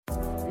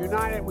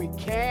United, we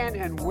can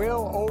and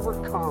will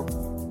overcome.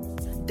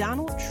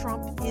 Donald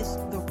Trump is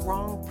the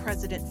wrong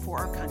president for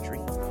our country.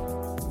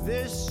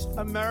 This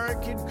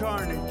American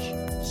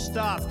carnage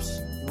stops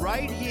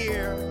right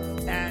here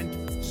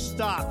and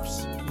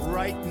stops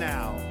right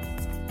now.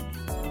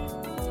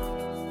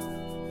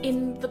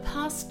 In the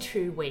past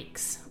 2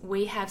 weeks,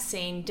 we have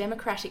seen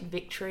Democratic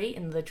victory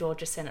in the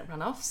Georgia Senate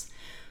runoffs.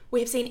 We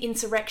have seen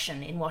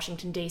insurrection in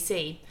Washington,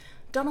 D.C.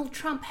 Donald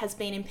Trump has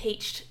been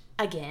impeached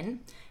again,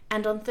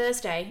 and on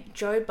Thursday,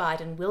 Joe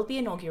Biden will be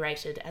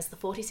inaugurated as the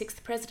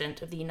 46th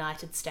President of the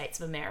United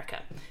States of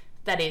America.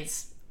 That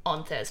is,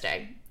 on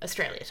Thursday,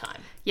 Australia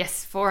time.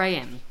 Yes, 4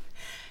 a.m.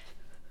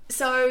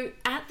 So,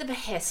 at the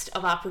behest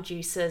of our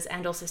producers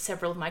and also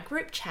several of my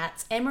group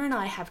chats, Emma and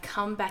I have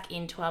come back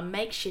into our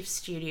makeshift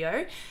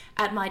studio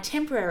at my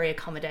temporary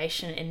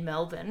accommodation in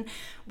Melbourne,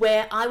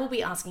 where I will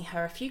be asking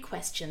her a few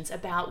questions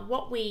about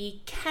what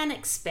we can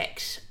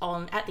expect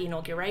at the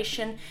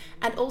inauguration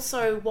and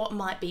also what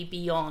might be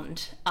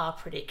beyond our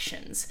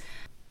predictions.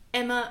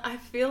 Emma, I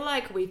feel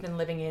like we've been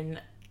living in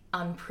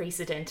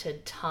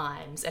unprecedented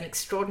times and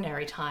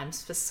extraordinary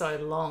times for so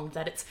long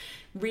that it's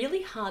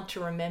really hard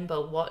to remember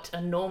what a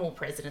normal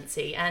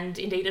presidency and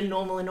indeed a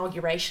normal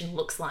inauguration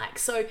looks like.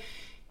 So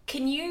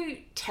can you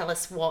tell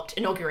us what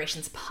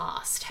inaugurations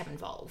past have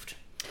involved?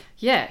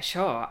 Yeah,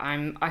 sure.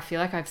 I feel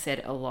like I've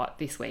said a lot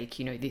this week.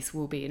 This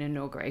will be an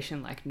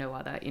inauguration like no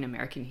other in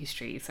American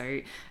history.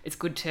 So it's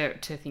good to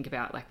think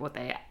about like what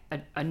they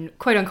are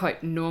quote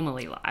unquote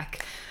normally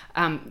like.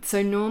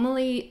 So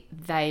normally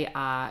they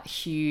are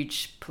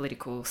huge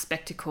political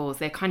spectacles.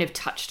 They're kind of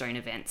touchstone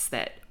events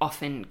that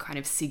often kind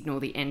of signal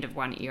the end of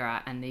one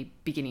era and the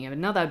beginning of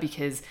another,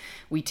 because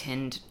we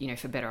tend,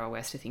 for better or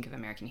worse, to think of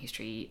American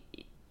history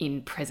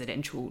in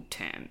presidential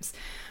terms,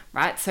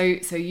 right? So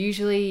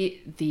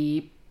usually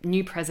the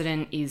new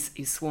president is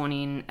sworn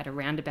in at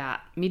around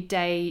about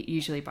midday,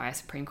 usually by a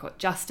Supreme Court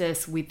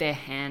justice, with their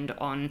hand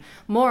on,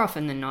 more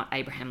often than not,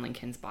 Abraham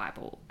Lincoln's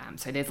Bible.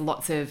 So there's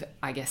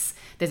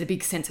there's a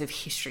big sense of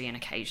history and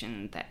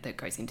occasion that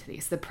goes into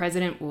this. The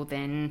president will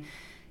then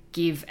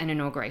give an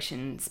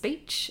inauguration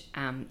speech,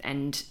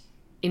 and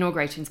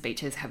inauguration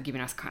speeches have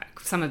given us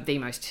some of the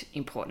most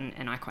important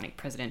and iconic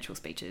presidential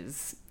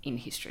speeches in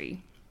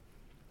history.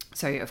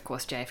 So, of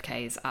course,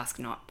 JFK's ask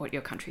not what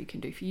your country can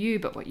do for you,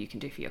 but what you can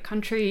do for your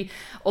country.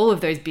 All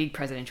of those big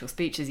presidential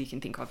speeches you can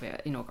think of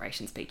are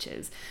inauguration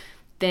speeches.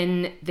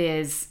 Then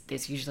there's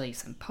usually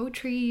some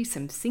poetry,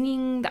 some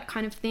singing, that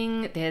kind of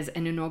thing. There's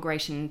an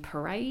inauguration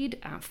parade.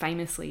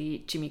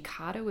 Famously, Jimmy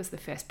Carter was the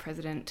first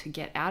president to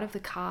get out of the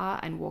car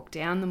and walk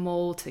down the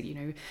mall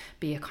to,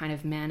 be a kind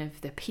of man of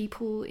the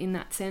people in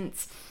that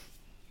sense.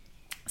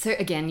 So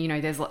again,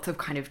 there's lots of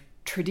kind of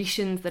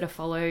traditions that are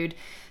followed.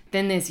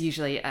 Then there's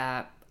usually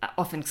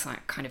often some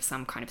kind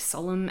of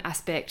solemn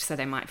aspect. So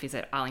they might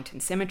visit Arlington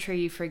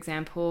Cemetery, for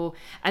example.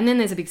 And then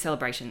there's a big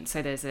celebration.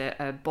 So there's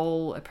a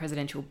ball, a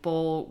presidential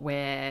ball,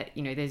 where,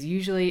 there's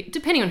usually,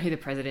 depending on who the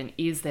president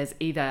is, there's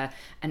either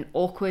an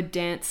awkward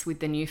dance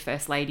with the new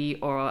first lady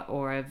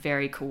or a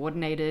very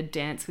coordinated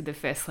dance with the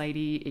first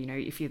lady.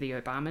 If you're the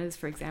Obamas,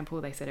 for example,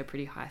 they set a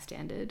pretty high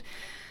standard.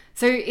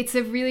 So it's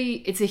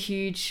a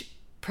huge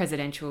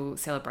presidential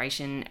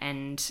celebration,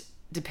 and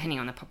depending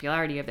on the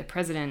popularity of the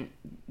president,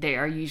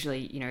 there are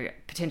usually,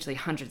 potentially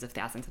hundreds of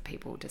thousands of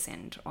people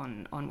descend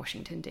on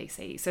Washington,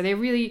 D.C. So they're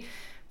really,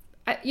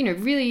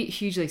 really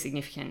hugely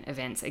significant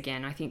events.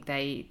 Again, I think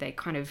they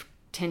kind of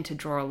tend to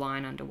draw a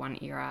line under one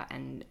era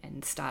and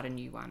start a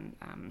new one.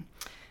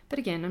 But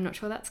again, I'm not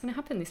sure that's going to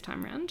happen this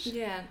time around.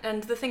 Yeah,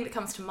 and the thing that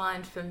comes to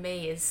mind for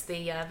me is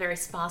the very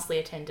sparsely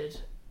attended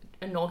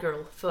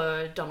inaugural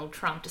for Donald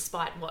Trump,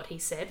 despite what he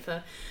said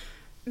for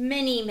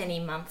many, many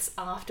months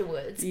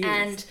afterwards. Yes.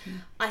 And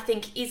I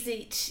think,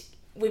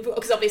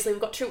 because obviously we've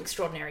got two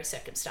extraordinary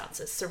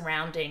circumstances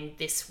surrounding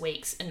this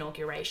week's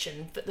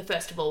inauguration. The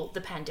first of all,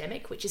 the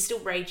pandemic, which is still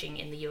raging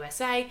in the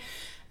USA,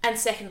 and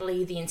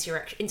secondly, the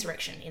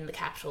insurrection in the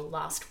Capitol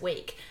last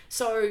week.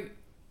 So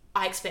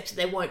I expect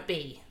there won't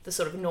be the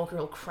sort of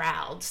inaugural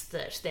crowds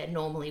that there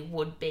normally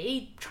would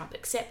be, Trump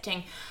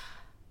accepting.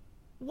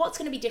 What's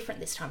going to be different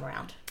this time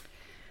around?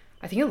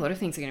 I think a lot of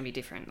things are going to be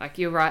different. Like,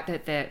 you're right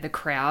that the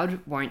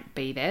crowd won't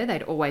be there.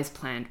 They'd always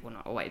planned, well,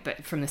 not always,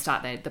 but from the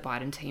start, the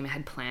Biden team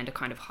had planned a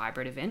kind of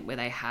hybrid event where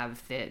they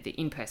have the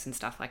in-person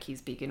stuff, like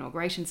his big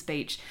inauguration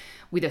speech,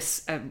 with a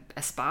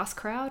sparse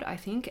crowd, I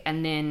think,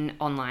 and then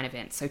online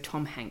events. So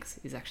Tom Hanks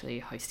is actually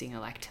hosting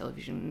a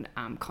television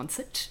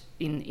concert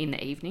in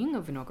the evening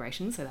of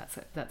inauguration. So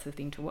that's a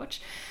thing to watch.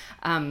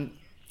 Is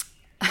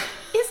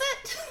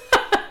it?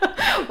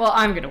 Well,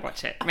 I'm going to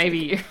watch it.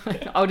 Maybe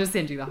I'll just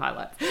send you the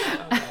highlights.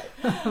 Okay.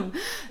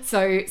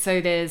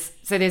 So there's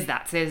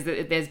that. So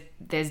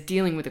there's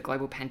dealing with a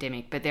global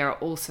pandemic, but there are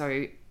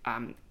also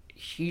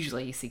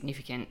hugely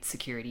significant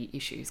security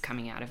issues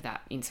coming out of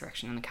that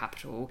insurrection in the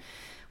Capitol,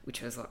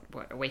 which was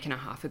a week and a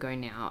half ago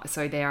now.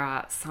 So there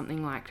are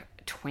something like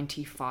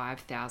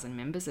 25,000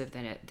 members of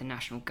the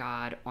National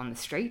Guard on the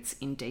streets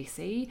in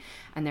DC,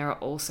 and there are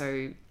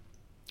also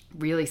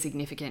really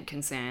significant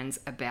concerns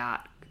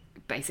about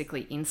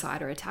basically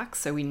insider attacks.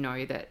 So we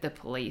know that the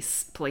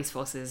police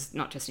forces,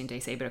 not just in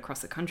DC but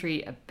across the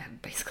country,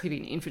 have basically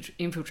been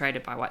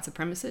infiltrated by white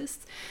supremacists.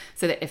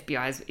 So the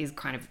FBI is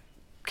kind of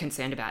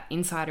concerned about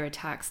insider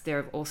attacks. There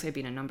have also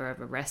been a number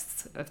of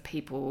arrests of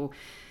people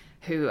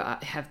who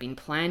have been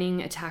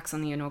planning attacks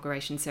on the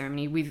inauguration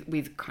ceremony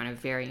with kind of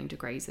varying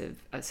degrees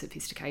of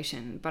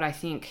sophistication. But I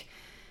think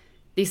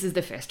this is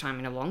the first time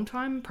in a long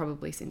time,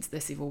 probably since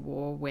the Civil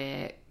War,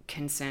 where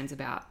concerns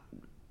about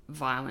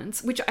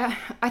violence, which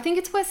I think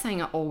it's worth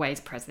saying are always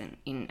present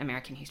in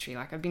American history.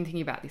 Like, I've been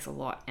thinking about this a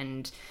lot,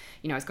 and,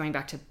 you know, I was going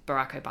back to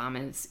Barack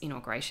Obama's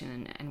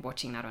inauguration and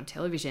watching that on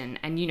television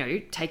and, you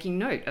know, taking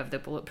note of the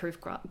bulletproof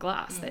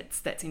glass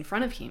that's in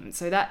front of him.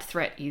 So that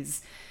threat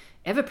is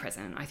ever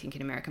present, I think,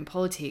 in American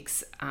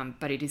politics,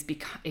 but it is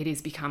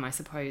become, I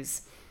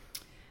suppose,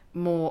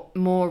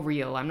 more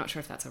real. I'm not sure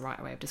if that's the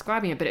right way of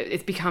describing it, but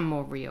it's become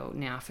more real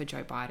now for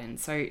Joe Biden.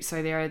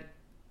 So there are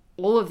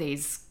all of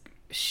these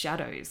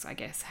shadows, I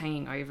guess,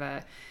 hanging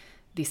over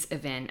this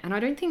event, and I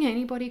don't think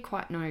anybody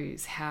quite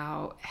knows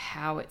how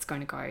it's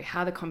going to go,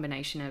 how the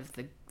combination of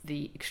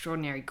the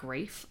extraordinary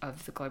grief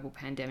of the global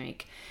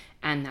pandemic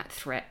and that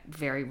threat,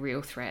 very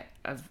real threat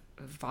of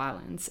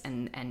violence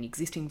and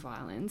existing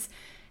violence,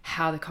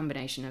 how the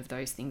combination of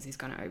those things is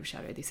going to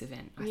overshadow this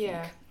event, I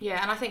think.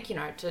 Yeah, and I think, you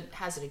know, to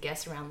hazard a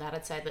guess around that,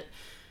 I'd say that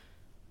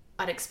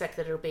I'd expect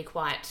that it'll be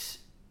quite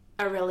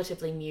a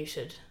relatively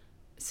muted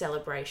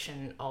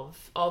celebration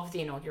of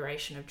the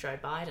inauguration of Joe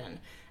Biden,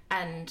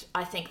 and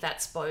I think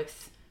that's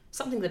both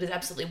something that is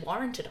absolutely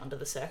warranted under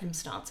the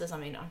circumstances. I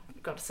mean,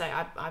 I've got to say,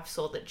 I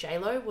saw that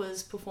J-Lo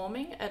was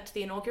performing at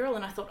the inaugural,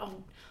 and I thought,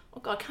 oh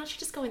God, can't she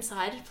just go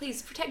inside?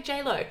 Please protect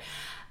J-Lo.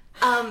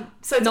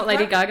 So not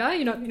Lady Gaga?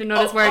 You're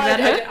not as worried about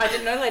her? I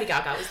didn't know Lady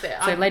Gaga was there.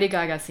 So Lady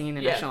Gaga singing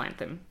the national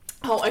anthem.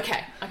 Oh,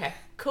 okay,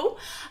 cool.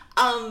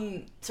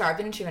 Sorry, I've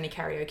been in too many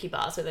karaoke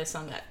bars where they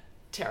sung that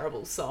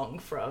terrible song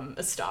from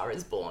A Star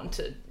Is Born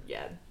to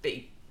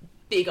be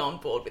big on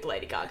board with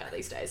Lady Gaga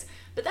these days,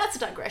 but that's a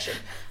digression.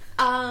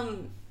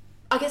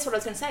 I guess what I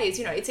was going to say is,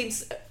 you know, it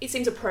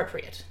seems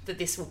appropriate that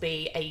this will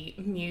be a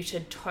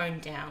muted,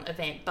 toned down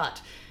event,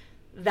 but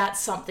that's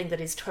something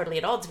that is totally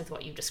at odds with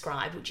what you've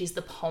described, which is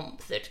the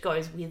pomp that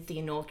goes with the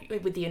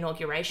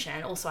inauguration,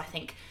 and also I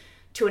think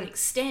to an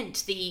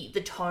extent the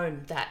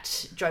tone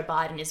that Joe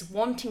Biden is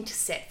wanting to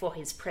set for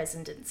his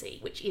presidency,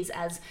 which is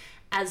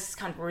as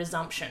kind of a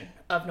resumption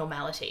of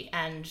normality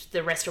and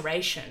the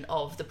restoration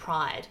of the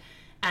pride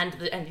and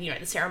you know,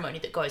 the ceremony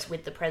that goes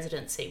with the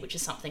presidency, which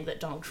is something that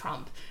Donald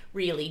Trump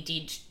really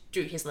did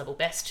do his level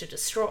best to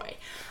destroy.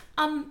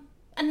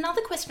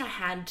 Another question I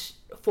had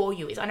for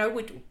you is, I know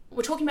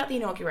we're talking about the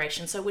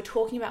inauguration, so we're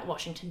talking about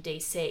Washington,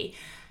 D.C.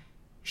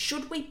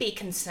 Should we be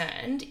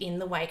concerned in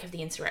the wake of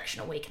the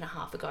insurrection a week and a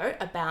half ago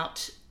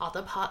about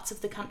other parts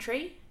of the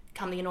country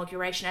come the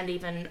inauguration and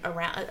even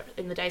around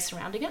in the days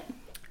surrounding it?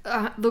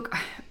 Look,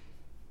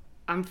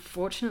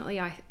 unfortunately,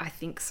 I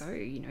think so.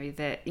 You know,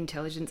 the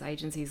intelligence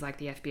agencies like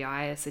the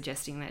FBI are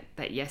suggesting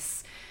that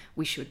yes,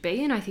 we should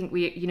be, and I think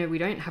we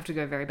don't have to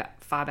go very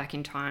far back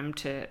in time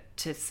to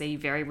see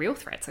very real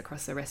threats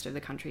across the rest of the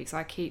country. So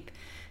I keep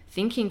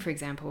thinking, for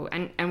example,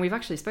 and we've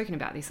actually spoken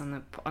about this on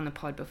the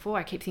pod before,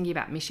 I keep thinking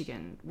about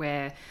Michigan,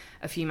 where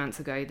a few months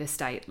ago the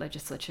state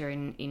legislature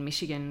in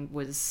Michigan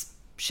was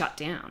shut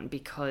down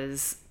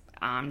because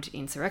armed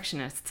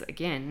insurrectionists,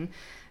 again,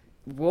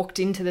 walked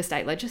into the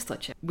state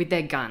legislature with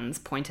their guns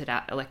pointed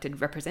at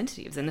elected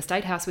representatives, and the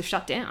state house was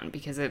shut down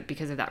because of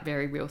that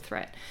very real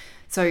threat.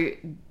 So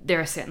there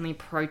are certainly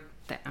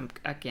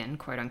again,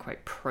 quote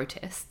unquote,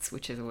 protests,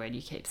 which is a word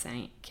you keep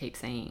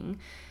saying,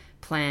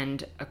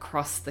 planned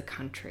across the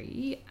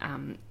country.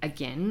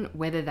 Again,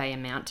 whether they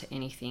amount to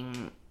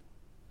anything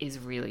is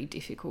really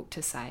difficult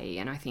to say,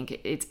 and I think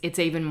it's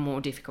even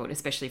more difficult,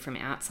 especially from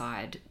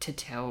outside, to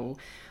tell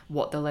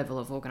what the level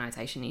of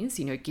organisation is,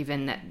 you know,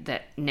 given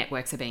that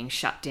networks are being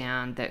shut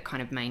down, the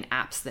kind of main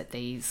apps that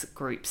these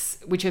groups,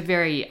 which are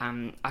very,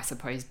 I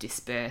suppose,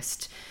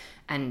 dispersed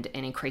and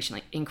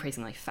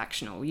increasingly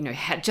factional, you know,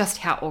 just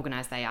how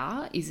organised they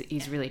are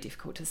is really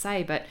difficult to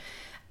say. But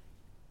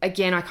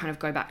again, I kind of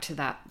go back to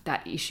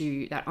that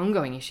issue, that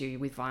ongoing issue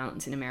with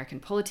violence in American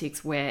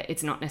politics, where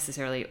it's not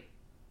necessarily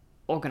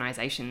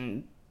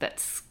organisation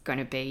that's going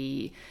to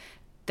be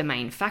the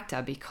main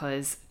factor,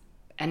 because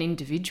an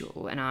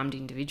armed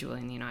individual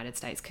in the United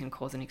States can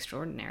cause an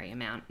extraordinary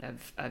amount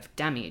of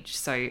damage.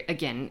 So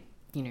again,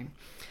 you know,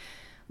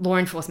 law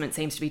enforcement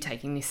seems to be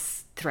taking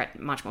this threat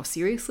much more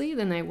seriously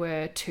than they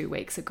were 2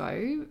 weeks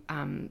ago.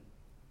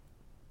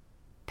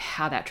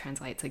 How that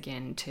translates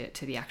again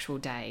to the actual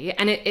day.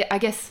 And I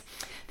guess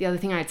the other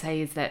thing I'd say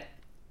is that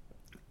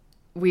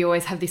we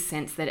always have this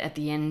sense that at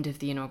the end of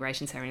the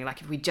inauguration ceremony,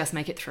 like if we just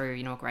make it through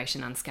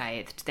inauguration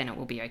unscathed, then it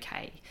will be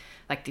okay.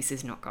 Like, this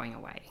is not going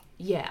away.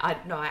 Yeah,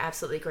 I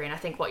absolutely agree. And I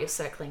think what you're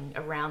circling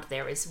around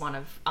there is one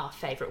of our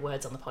favourite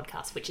words on the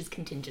podcast, which is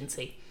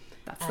contingency.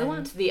 That's the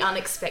one. The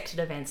unexpected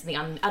events and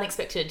the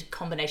unexpected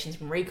combinations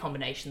and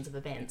recombinations of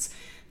events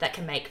that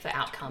can make for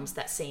outcomes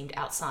that seemed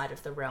outside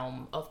of the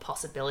realm of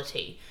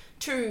possibility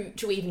to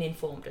even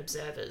informed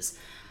observers.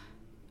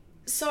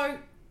 So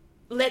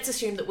let's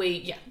assume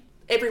that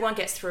everyone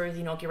gets through the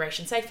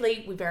inauguration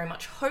safely. We very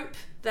much hope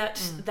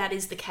that that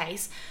is the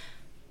case.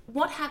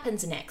 What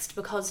happens next?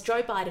 Because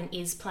Joe Biden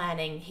is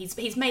planning,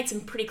 he's made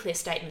some pretty clear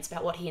statements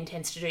about what he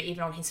intends to do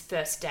even on his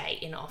first day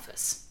in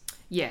office.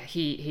 Yeah,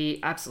 he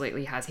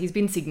absolutely has. He's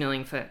been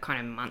signalling for kind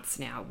of months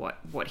now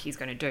what he's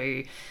going to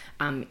do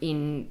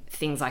in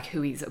things like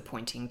who he's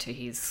appointing to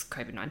his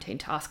COVID-19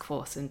 task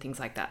force and things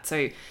like that.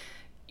 So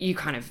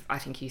I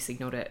think you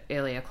signaled it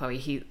earlier,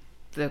 Chloe,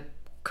 the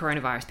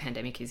coronavirus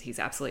pandemic is his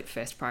absolute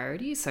first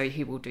priority. So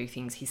he will do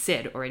things, he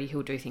said already,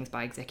 he'll do things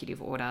by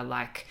executive order,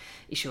 like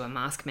issue a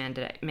mask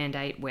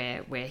mandate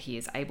where he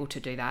is able to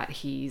do that.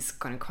 He's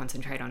going to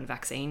concentrate on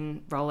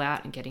vaccine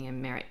rollout and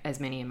getting as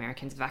many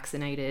Americans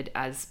vaccinated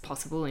as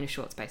possible in a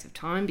short space of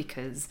time,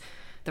 because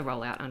the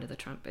rollout under the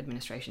Trump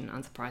administration,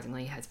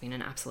 unsurprisingly, has been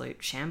an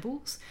absolute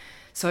shambles.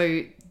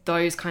 So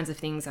those kinds of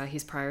things are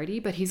his priority,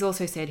 but he's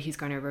also said he's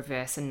going to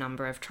reverse a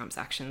number of Trump's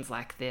actions,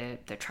 like the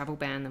travel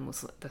ban,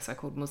 the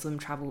so-called Muslim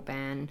travel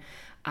ban.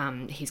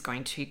 He's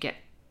going to get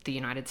the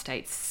United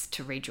States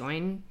to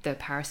rejoin the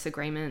Paris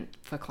Agreement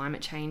for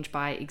climate change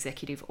by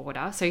executive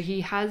order. So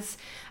he has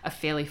a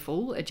fairly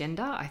full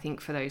agenda, I think,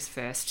 for those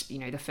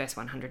the first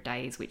 100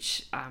 days,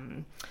 which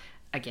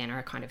again are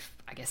a kind of,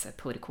 I guess, a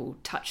political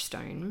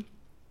touchstone.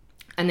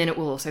 And then it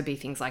will also be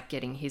things like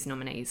getting his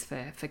nominees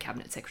for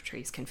cabinet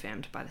secretaries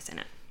confirmed by the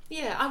Senate.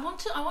 Yeah, I want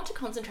to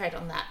concentrate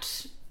on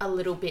that a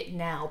little bit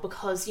now,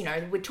 because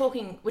we're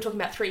talking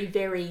about three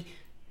very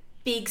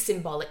big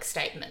symbolic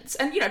statements,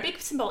 and big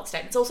symbolic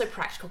statements, also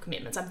practical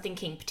commitments. I'm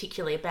thinking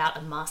particularly about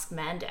a mask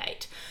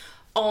mandate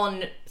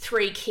on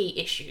three key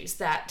issues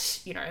that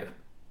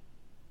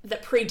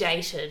that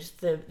predated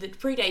that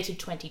predated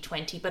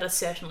 2020, but are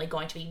certainly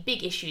going to be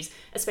big issues,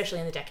 especially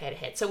in the decade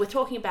ahead. So we're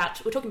talking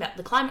about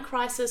the climate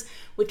crisis,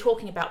 we're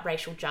talking about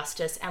racial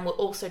justice, and we're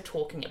also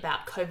talking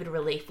about COVID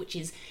relief, which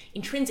is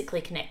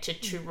intrinsically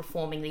connected to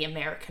reforming the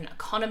American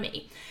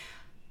economy.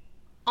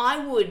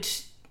 I would,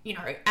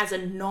 as a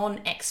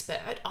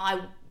non-expert,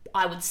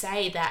 I would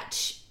say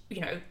that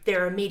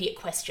there are immediate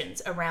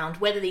questions around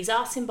whether these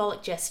are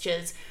symbolic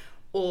gestures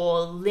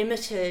or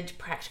limited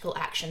practical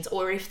actions,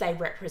 or if they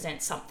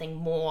represent something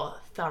more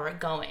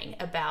thoroughgoing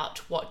about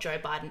what Joe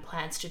Biden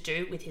plans to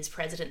do with his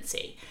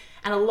presidency.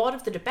 And a lot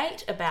of the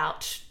debate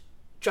about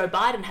Joe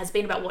Biden has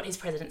been about what his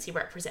presidency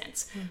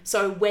represents.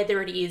 So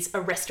whether it is a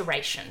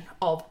restoration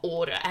of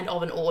order, and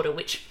of an order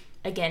which,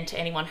 again, to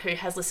anyone who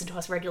has listened to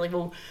us regularly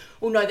will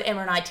know that Emma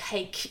and I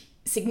take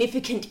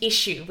significant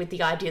issue with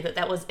the idea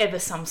that was ever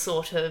some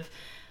sort of,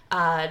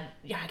 there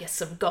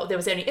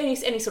was any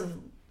sort of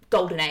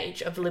golden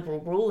age of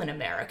liberal rule in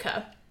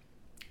America,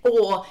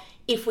 or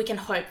if we can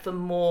hope for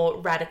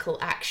more radical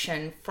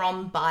action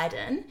from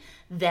Biden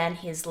than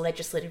his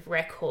legislative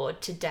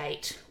record to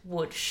date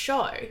would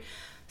show.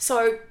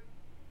 So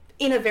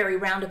in a very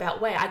roundabout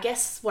way, I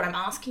guess what I'm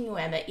asking you,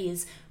 Emma,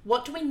 is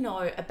what do we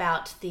know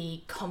about the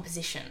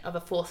composition of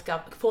a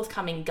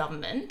forthcoming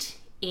government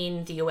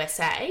in the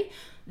USA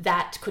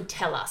that could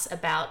tell us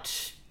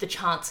about the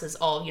chances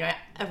of,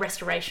 a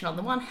restoration on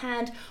the one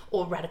hand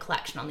or radical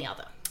action on the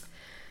other?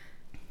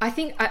 I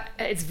think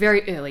it's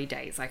very early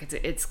days. Like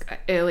it's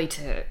early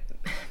to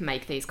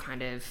make these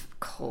kind of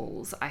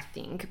calls, I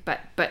think.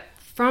 But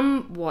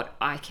from what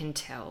I can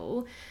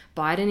tell,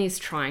 Biden is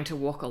trying to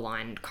walk a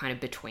line kind of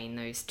between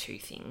those two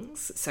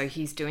things. So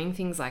he's doing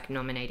things like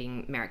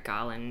nominating Merrick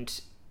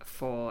Garland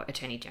for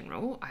Attorney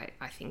General,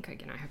 I think,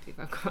 again, I hope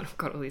I've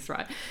got all this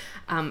right,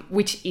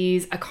 which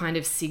is a kind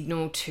of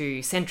signal to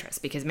centrists,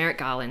 because Merrick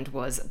Garland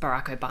was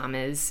Barack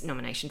Obama's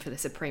nomination for the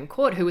Supreme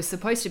Court, who was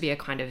supposed to be a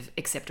kind of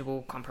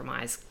acceptable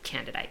compromise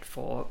candidate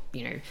for,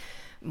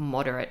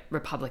 moderate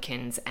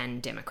Republicans and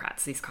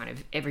Democrats. This kind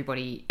of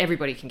everybody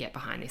can get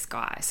behind this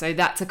guy. So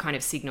that's a kind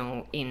of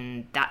signal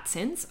in that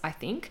sense, I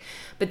think.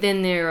 But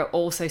then there are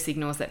also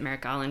signals that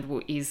Merrick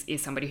Garland is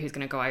somebody who's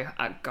going to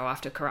go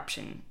after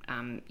corruption.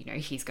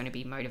 He's going to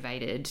be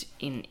motivated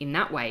in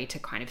that way to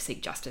kind of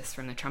seek justice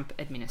from the Trump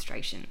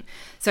administration.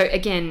 So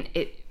again,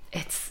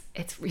 it's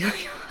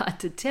really hard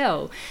to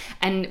tell.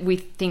 And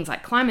with things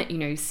like climate,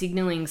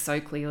 signaling so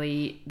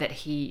clearly that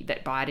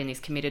Biden is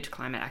committed to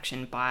climate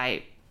action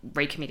by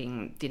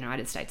recommitting the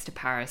United States to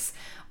Paris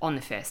on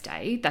the first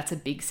day, that's a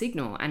big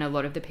signal. And a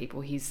lot of the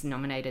people he's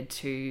nominated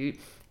to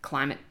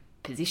climate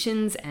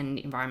positions and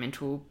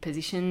environmental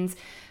positions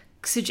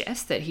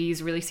suggest that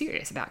he's really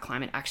serious about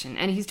climate action.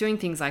 And he's doing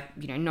things like,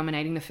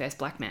 nominating the first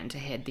black man to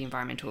head the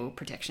Environmental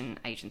Protection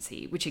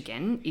Agency, which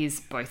again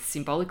is both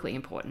symbolically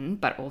important,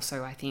 but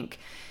also I think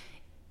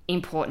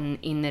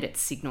important in that it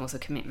signals a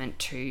commitment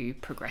to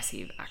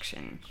progressive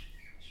action.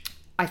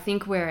 I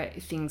think where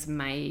things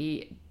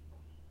may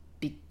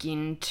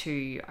begin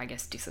to, I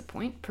guess,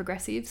 disappoint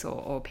progressives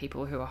or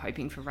people who are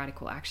hoping for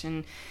radical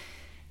action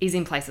is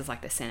in places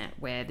like the Senate,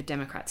 where the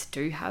Democrats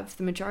do have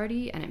the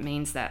majority, and it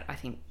means that I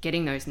think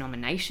getting those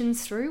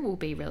nominations through will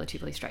be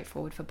relatively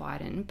straightforward for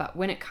Biden. But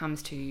when it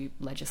comes to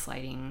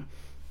legislating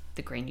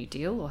the Green New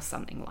Deal or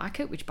something like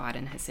it, which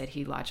Biden has said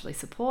he largely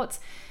supports,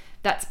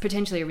 that's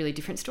potentially a really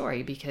different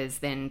story, because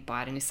then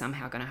Biden is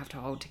somehow going to have to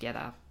hold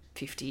together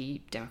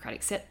 50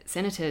 Democratic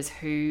senators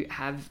who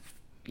have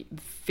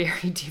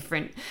very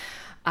different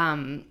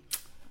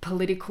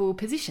political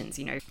positions,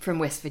 from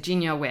West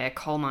Virginia, where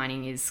coal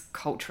mining is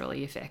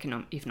culturally,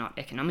 if not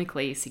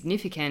economically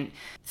significant,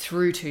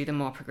 through to the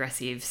more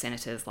progressive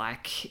senators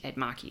like Ed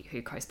Markey,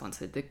 who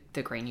co-sponsored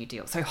the Green New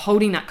Deal. So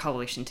holding that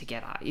coalition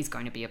together is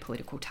going to be a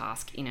political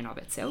task in and of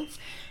itself.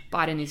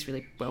 Biden is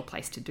really well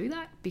placed to do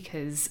that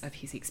because of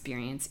his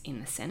experience in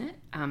the Senate.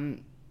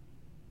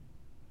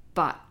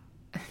 But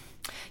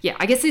yeah,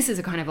 I guess this is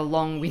a kind of a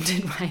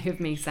long-winded way of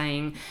me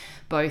saying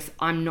both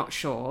I'm not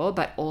sure,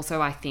 but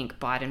also I think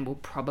Biden will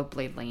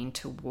probably lean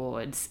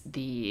towards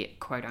the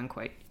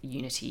quote-unquote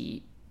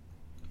unity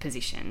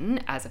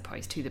position as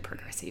opposed to the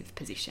progressive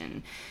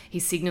position.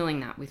 He's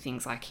signalling that with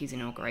things like his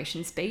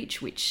inauguration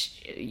speech,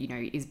 which,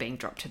 is being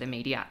dropped to the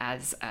media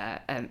as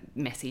a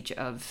message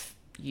of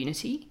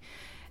unity.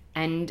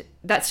 And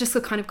that's just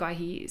the kind of guy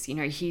he is.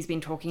 He's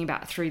been talking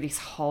about through this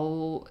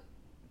whole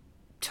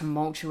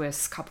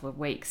tumultuous couple of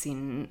weeks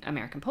in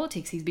American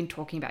politics, he's been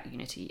talking about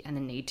unity and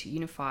the need to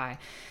unify,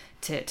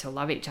 to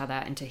love each other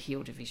and to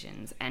heal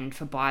divisions. And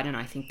for Biden,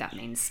 I think that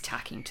means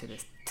tacking to the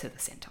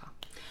centre.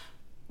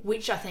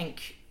 Which I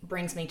think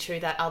brings me to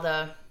that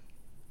other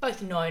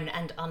both known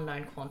and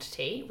unknown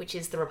quantity, which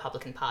is the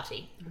Republican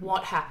Party. Mm-hmm.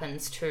 What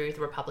happens to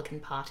the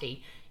Republican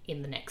Party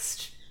in the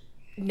next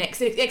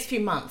few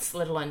months,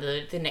 let alone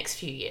the next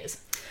few years?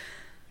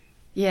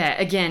 Yeah,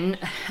 again,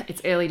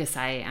 it's early to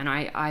say, and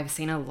I've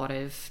seen a lot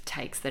of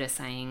takes that are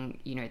saying,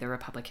 the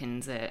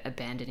Republicans are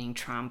abandoning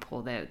Trump,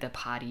 or the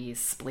party is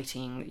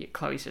splitting.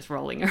 Chloe's just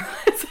rolling her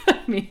eyes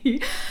at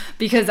me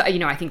because,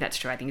 I think that's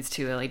true. I think it's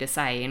too early to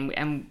say.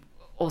 And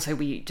also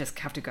we just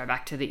have to go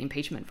back to the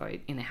impeachment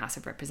vote in the House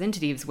of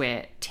Representatives,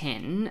 where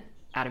 10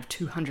 out of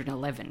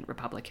 211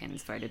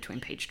 Republicans voted to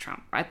impeach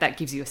Trump, right? That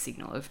gives you a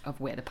signal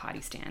of where the party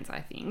stands,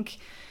 I think.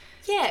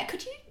 Yeah,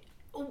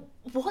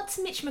 what's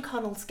Mitch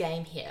McConnell's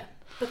game here?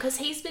 Because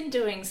he's been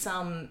doing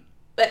some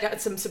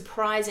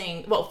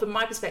surprising, well, from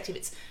my perspective,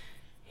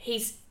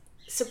 he's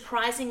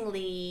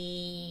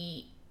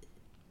surprisingly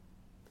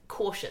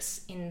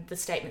cautious in the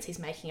statements he's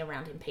making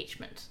around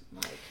impeachment.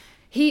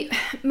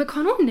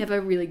 McConnell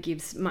never really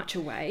gives much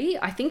away.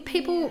 I think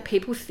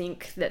people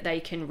think that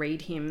they can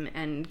read him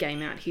and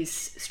game out his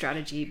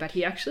strategy, but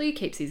he actually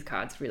keeps his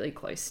cards really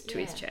close to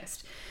his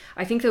chest.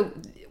 I think that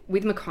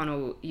with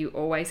McConnell, you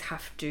always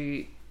have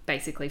to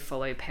basically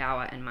follow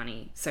power and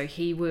money. So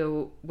he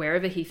will,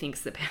 wherever he thinks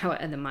the power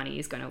and the money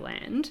is going to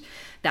land,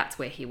 that's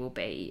where he will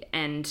be.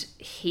 And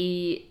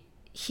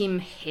him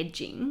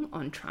hedging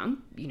on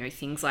Trump,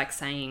 things like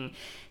saying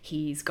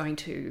he's going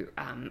to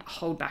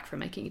hold back from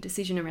making a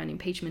decision around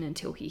impeachment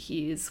until he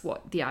hears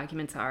what the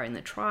arguments are in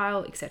the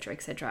trial, etc.,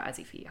 as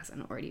if he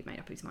hasn't already made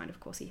up his mind. Of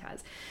course he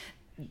has.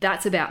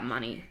 That's about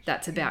money.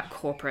 That's about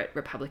corporate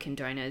Republican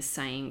donors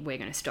saying we're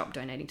going to stop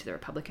donating to the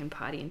Republican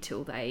Party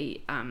until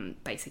they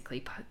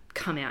basically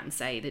come out and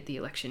say that the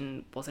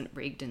election wasn't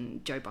rigged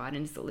and Joe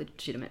Biden is the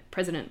legitimate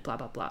president, blah,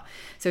 blah, blah.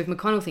 So if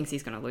McConnell thinks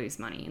he's going to lose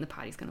money and the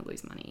party's going to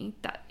lose money,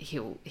 that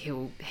he'll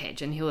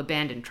hedge and he'll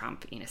abandon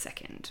Trump in a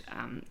second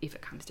if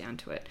it comes down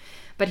to it.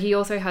 But he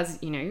also has,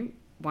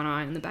 one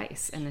eye on the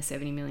base and the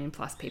 70 million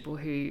plus people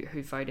who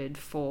voted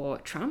for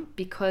Trump,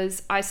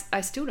 because I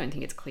still don't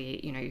think it's clear,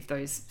 if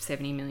those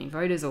 70 million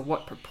voters, or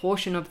what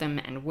proportion of them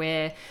and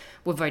where,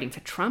 were voting for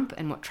Trump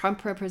and what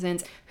Trump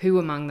represents, who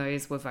among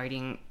those were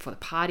voting for the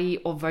party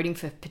or voting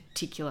for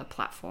particular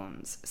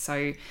platforms.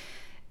 So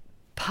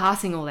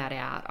passing all that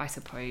out, I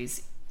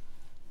suppose,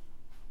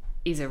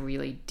 is a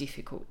really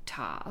difficult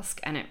task,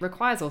 and it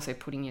requires also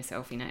putting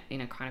yourself in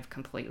a kind of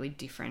completely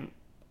different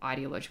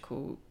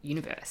ideological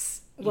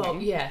universe. Well,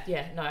 yeah.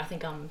 No, I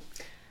think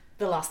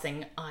the last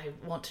thing I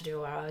want to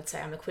do, or I would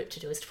say I'm equipped to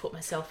do, is to put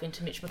myself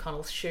into Mitch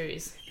McConnell's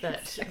shoes.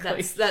 But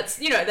exactly.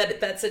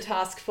 that's a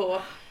task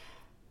for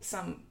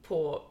some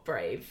poor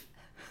brave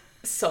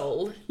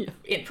soul,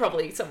 in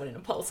probably someone in a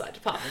pol-sci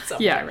department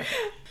somewhere. Yeah.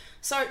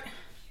 So,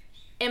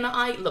 Emma,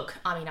 I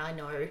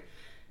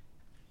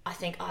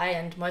think I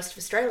and most of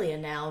Australia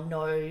now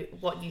know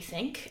what you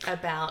think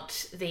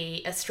about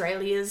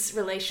Australia's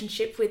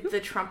relationship with the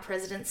Trump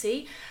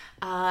presidency.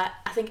 I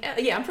think,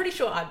 I'm pretty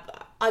sure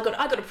I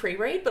got a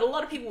pre-read, but a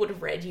lot of people would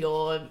have read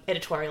your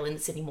editorial in the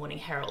Sydney Morning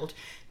Herald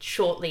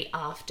shortly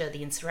after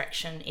the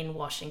insurrection in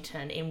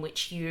Washington, in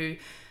which you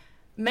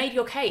made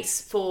your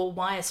case for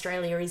why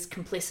Australia is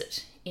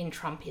complicit in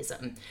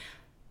Trumpism.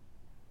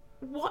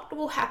 What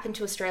will happen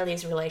to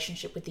Australia's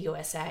relationship with the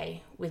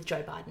USA with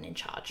Joe Biden in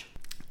charge?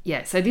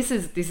 Yeah, so this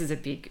is a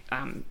big,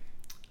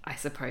 I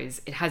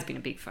suppose it has been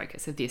a big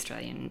focus of the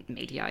Australian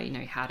media.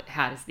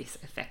 How does this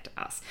affect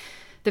us?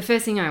 The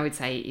first thing I would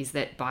say is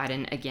that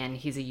Biden, again,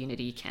 he's a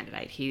unity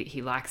candidate.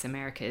 He likes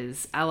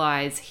America's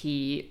allies.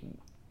 He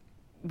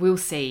will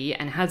see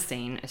and has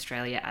seen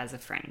Australia as a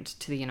friend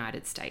to the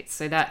United States.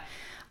 So that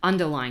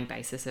underlying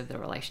basis of the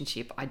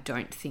relationship, I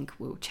don't think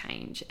will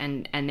change.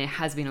 And there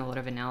has been a lot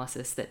of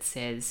analysis that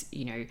says,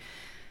 you know,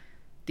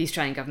 the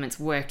Australian government's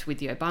worked with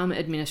the Obama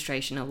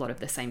administration. A lot of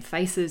the same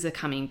faces are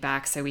coming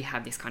back. So we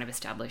have this kind of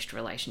established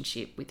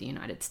relationship with the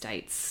United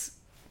States,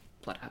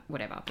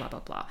 whatever, blah, blah,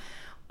 blah.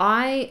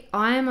 I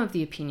am of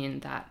the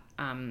opinion that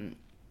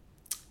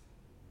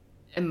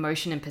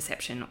emotion and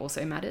perception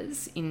also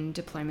matters in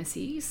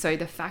diplomacy. So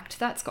the fact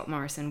that Scott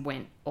Morrison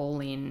went all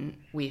in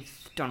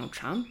with Donald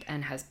Trump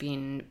and has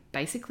been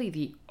basically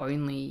the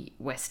only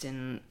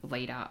Western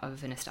leader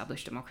of an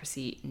established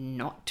democracy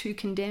not to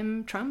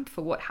condemn Trump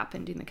for what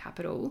happened in the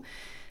Capitol,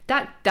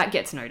 that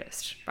gets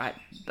noticed, right?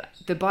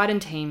 The Biden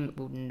team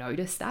will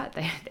notice that.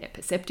 They're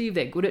perceptive,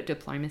 they're good at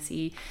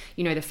diplomacy.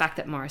 You know, the fact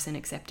that Morrison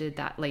accepted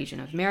that Legion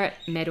of Merit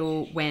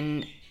medal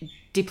when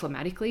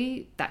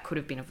diplomatically that could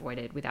have been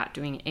avoided without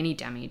doing any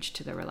damage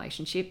to the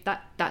relationship,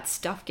 that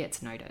stuff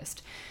gets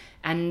noticed.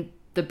 And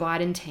the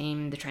Biden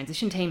team, the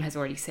transition team, has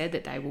already said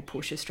that they will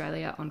push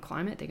Australia on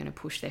climate. They're going to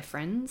push their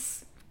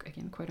friends,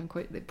 again, quote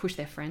unquote, they push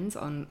their friends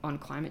on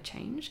climate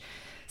change.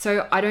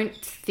 So I don't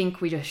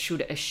think we just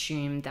should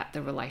assume that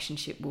the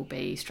relationship will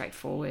be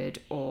straightforward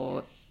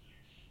or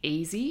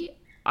easy.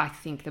 I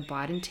think the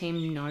Biden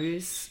team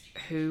knows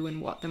who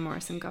and what the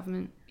Morrison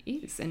government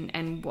is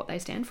and what they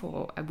stand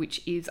for,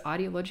 which is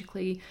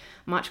ideologically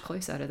much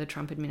closer to the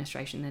Trump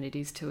administration than it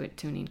is to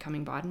an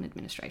incoming Biden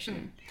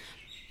administration.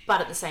 But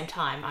at the same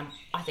time,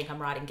 I think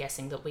I'm right in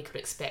guessing that we could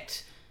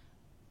expect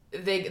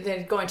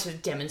they're going to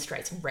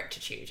demonstrate some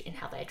rectitude in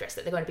how they address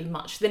it.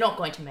 They're not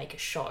going to make a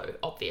show,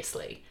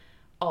 obviously,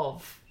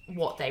 of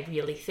what they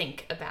really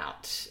think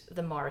about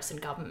the Morrison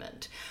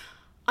government.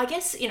 I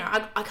guess, you know,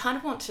 I kind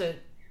of want to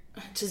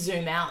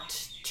zoom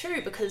out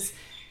too, because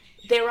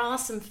there are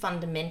some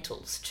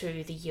fundamentals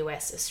to the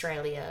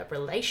US-Australia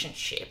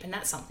relationship, and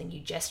that's something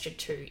you gestured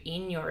to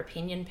in your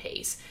opinion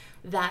piece,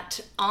 that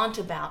aren't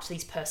about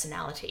these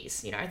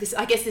personalities. You know,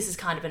 I guess this is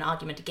kind of an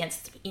argument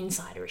against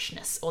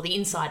insiderishness or the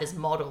insider's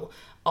model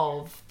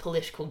of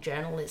political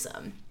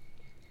journalism.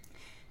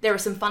 There are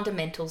some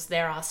fundamentals,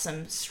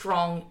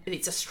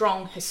 it's a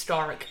strong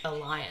historic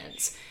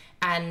alliance,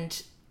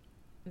 and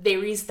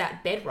there is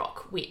that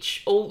bedrock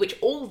which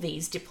all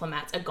these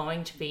diplomats are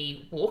going to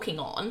be walking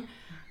on,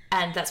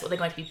 and that's what they're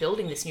going to be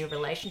building this new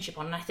relationship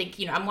on. And I think,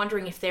 you know, I'm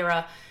wondering if there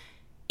are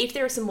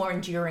some more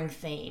enduring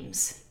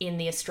themes in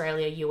the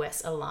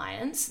Australia-US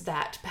alliance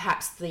that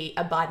perhaps a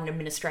Biden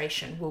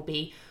administration will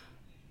be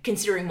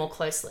considering more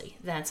closely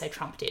than, say,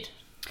 Trump did.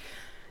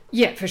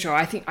 Yeah, for sure.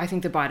 I think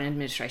the Biden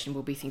administration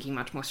will be thinking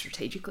much more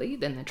strategically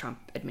than the Trump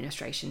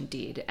administration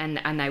did,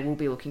 and they will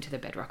be looking to the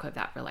bedrock of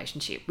that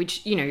relationship,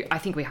 which, you know, I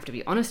think we have to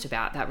be honest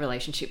about. That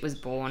relationship was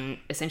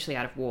born essentially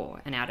out of war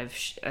and out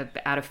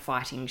of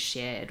fighting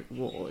shared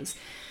wars.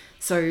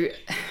 So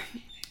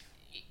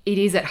it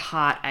is at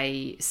heart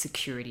a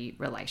security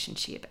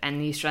relationship,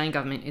 and the Australian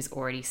government is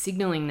already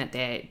signalling that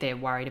they're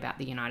worried about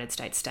the United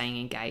States staying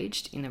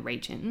engaged in the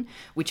region,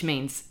 which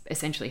means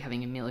essentially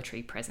having a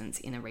military presence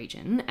in the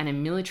region, and a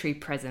military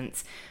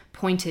presence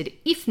pointed,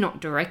 if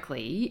not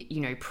directly, you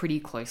know, pretty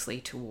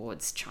closely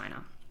towards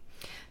China.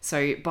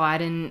 So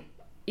Biden,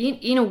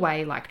 in a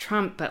way like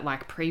Trump, but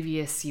like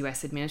previous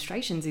US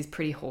administrations, is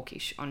pretty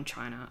hawkish on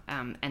China,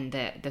 and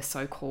the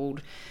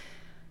so-called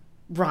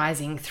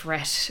rising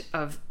threat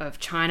of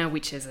China,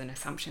 which is an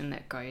assumption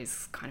that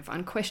goes kind of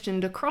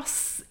unquestioned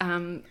across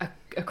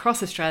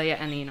Australia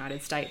and the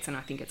United States, and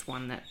I think it's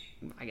one that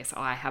I guess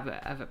I have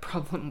a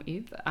problem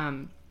with.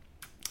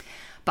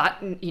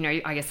 But, you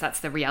know, I guess that's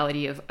the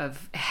reality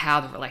of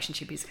how the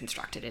relationship is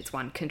constructed. It's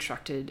one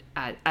constructed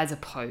as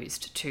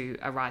opposed to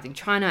a rising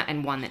China,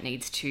 and one that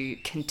needs to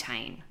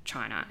contain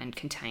China and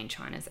contain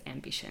China's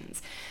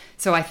ambitions.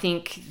 So I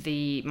think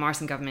the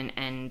Morrison government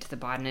and the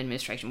Biden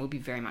administration will be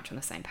very much on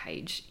the same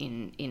page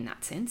in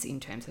that sense,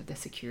 in terms of the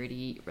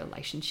security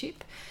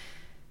relationship.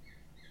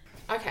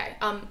 Okay,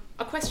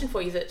 a question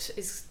for you that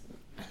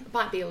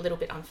might be a little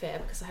bit unfair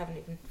because I haven't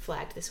even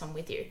flagged this one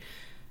with you.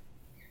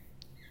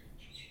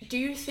 Do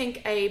you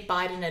think a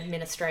Biden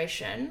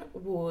administration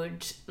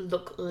would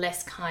look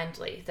less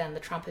kindly than the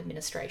Trump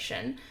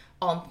administration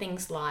on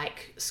things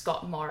like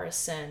Scott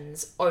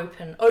Morrison's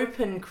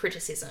open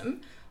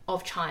criticism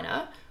of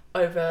China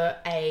over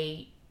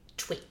a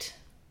tweet?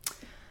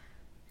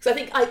 So I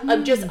think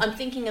I'm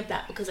thinking of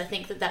that because I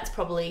think that's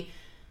probably,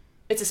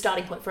 it's a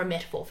starting point for a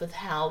metaphor for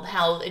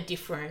how a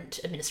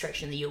different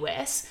administration in the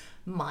US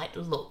might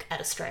look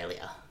at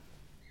Australia.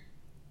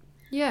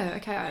 Yeah,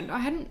 okay. I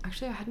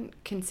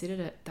hadn't considered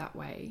it that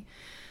way.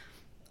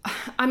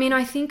 I mean,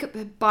 I think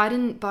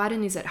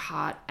Biden is at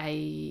heart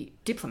a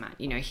diplomat.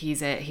 You know,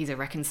 he's a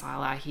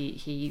reconciler.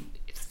 He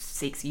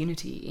seeks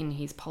unity in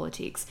his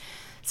politics.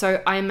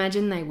 So I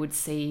imagine they would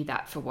see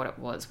that for what it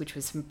was, which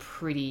was some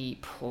pretty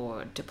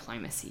poor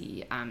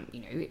diplomacy.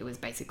 It was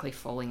basically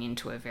falling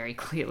into a very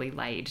clearly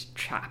laid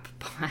trap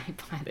by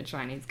the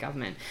Chinese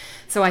government.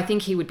 So I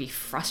think he would be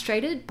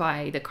frustrated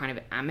by the kind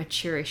of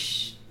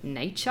amateurish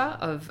nature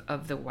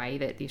of the way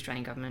that the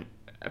Australian government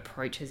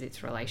approaches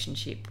its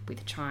relationship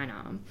with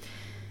China.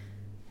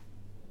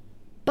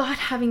 But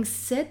having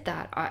said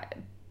that,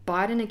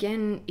 Biden,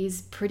 again,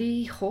 is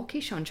pretty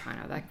hawkish on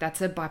China. Like,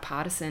 that's a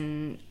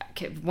bipartisan,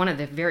 one of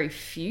the very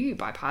few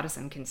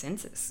bipartisan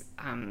consensus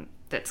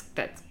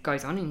that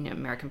goes on in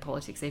American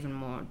politics even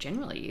more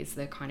generally, is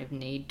the kind of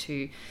need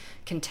to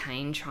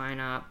contain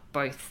China,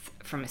 both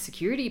from a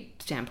security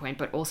standpoint,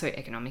 but also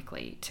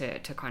economically, to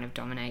kind of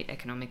dominate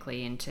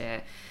economically and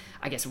to,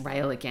 I guess,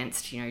 rail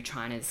against,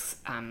 China's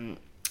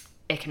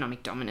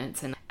economic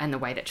dominance and the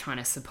way that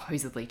China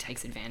supposedly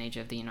takes advantage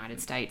of the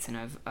United States and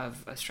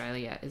of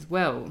Australia as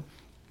well.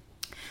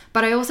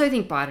 But I also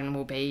think Biden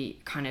will be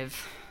kind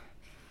of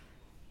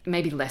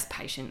maybe less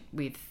patient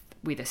with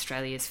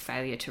Australia's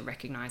failure to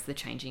recognise the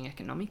changing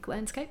economic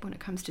landscape when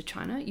it comes to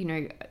China.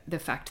 The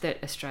fact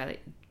that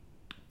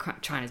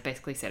China's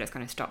basically said it's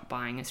going to stop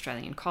buying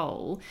Australian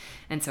coal,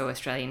 and so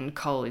Australian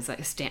coal is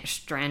like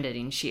stranded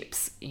in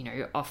ships,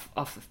 off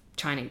of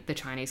the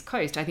Chinese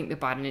coast. I think the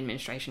Biden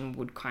administration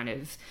would kind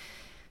of,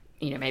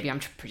 maybe I'm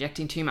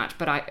projecting too much,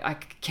 but I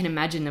can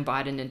imagine the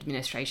Biden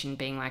administration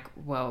being like,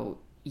 well,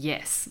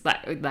 yes,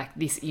 like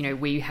this,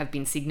 we have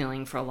been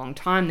signalling for a long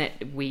time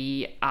that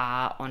we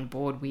are on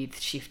board with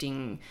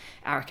shifting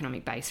our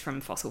economic base from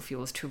fossil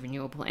fuels to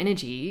renewable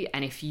energy.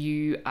 And if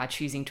you are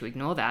choosing to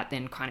ignore that,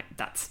 then kind of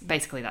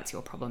that's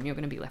your problem. You're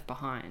going to be left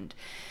behind.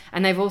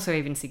 And they've also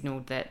even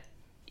signaled that,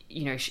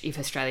 if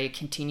Australia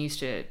continues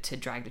to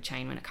drag the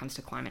chain when it comes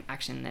to climate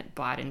action, that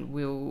Biden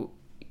will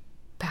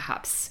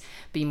perhaps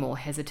be more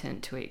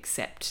hesitant to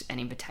accept an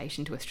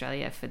invitation to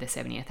Australia for the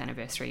 70th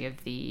anniversary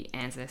of the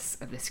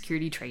ANZUS, of the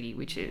Security Treaty,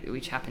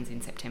 which happens in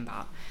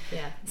September.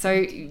 Yeah.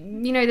 So,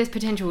 there's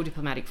potential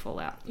diplomatic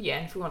fallout. Yeah,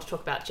 and if we want to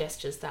talk about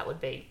gestures, that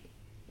would be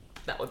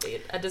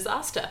a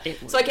disaster.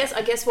 So I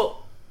guess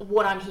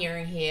what I'm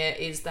hearing here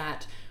is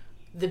that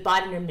the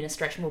Biden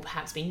administration will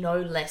perhaps be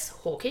no less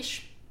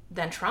hawkish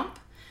than Trump.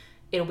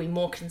 It'll be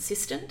more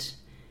consistent.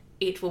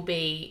 It will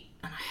be,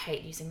 and I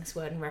hate using this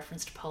word in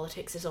reference to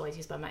politics, it's always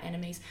used by my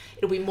enemies.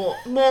 It'll be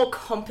more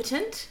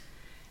competent.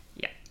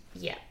 Yeah.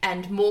 Yeah,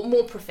 and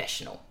more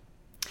professional.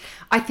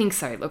 I think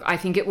so. Look, I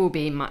think it will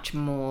be much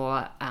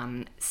more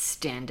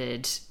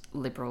standard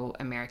liberal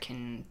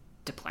American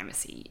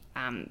diplomacy,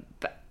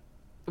 but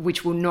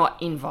which will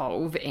not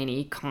involve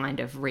any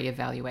kind of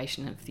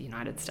reevaluation of the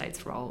United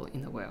States' role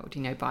in the world.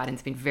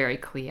 Biden's been very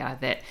clear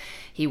that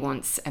he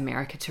wants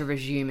America to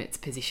resume its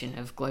position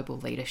of global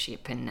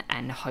leadership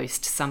and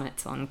host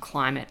summits on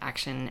climate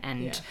action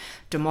and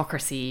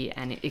democracy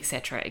and et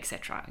cetera, et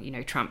cetera.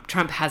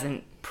 Trump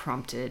hasn't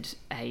prompted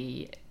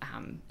a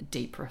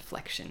deep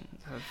reflection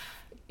of...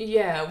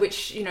 Yeah,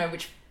 which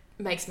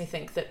makes me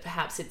think that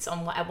perhaps it's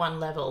at one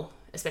level,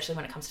 especially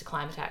when it comes to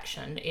climate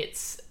action,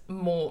 it's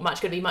going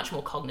to be much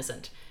more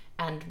cognizant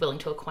and willing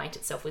to acquaint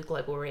itself with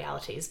global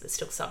realities, but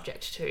still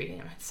subject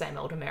to same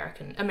old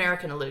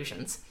American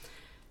illusions.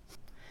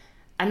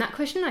 And that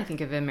question, I think,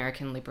 of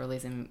American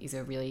liberalism is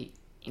a really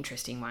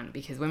interesting one,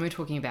 because when we're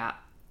talking about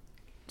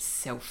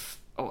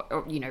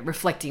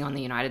reflecting on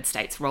the United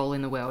States' role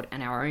in the world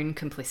and our own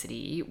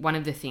complicity, one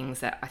of the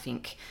things that I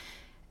think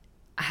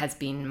has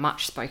been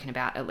much spoken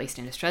about, at least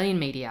in Australian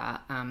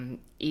media,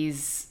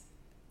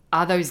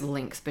 are those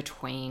links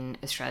between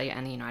Australia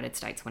and the United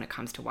States when it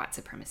comes to white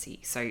supremacy.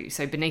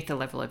 So beneath the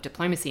level of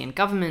diplomacy and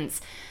governments,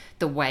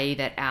 the way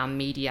that our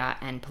media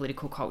and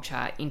political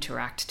culture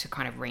interact to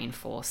kind of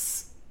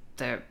reinforce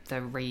the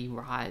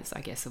re-rise,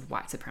 I guess, of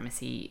white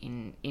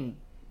supremacy in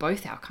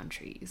both our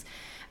countries.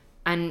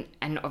 And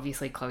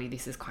obviously, Chloe,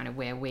 this is kind of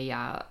where we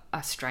are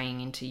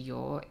straying into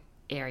your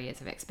areas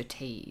of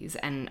expertise.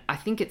 And I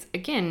think it's,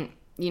 again,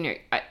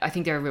 I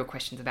think there are real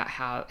questions about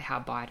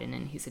how Biden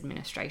and his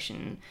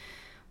administration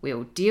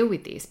will deal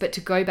with this. But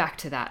to go back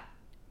to that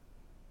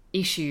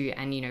issue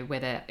and,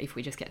 whether if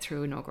we just get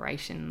through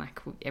inauguration, like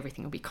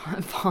everything will be kind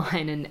of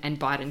fine and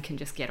Biden can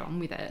just get on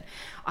with it.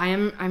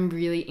 I'm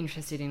really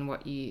interested in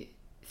what you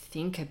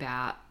think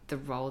about the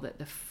role that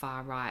the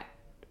far right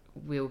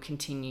will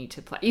continue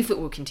to play, if it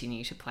will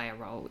continue to play a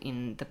role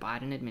in the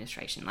Biden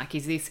administration. Like,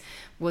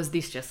 was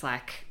this just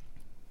like,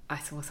 I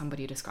saw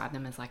somebody describe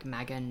them as like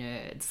MAGA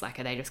nerds. Like,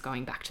 are they just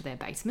going back to their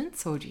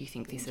basements, or do you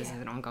think this is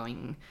an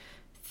ongoing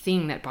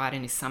thing that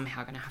Biden is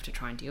somehow going to have to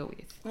try and deal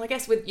with? Well, I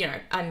guess with,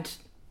 and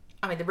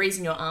I mean, the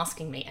reason you're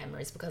asking me, Emma,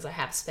 is because I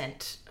have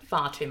spent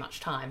far too much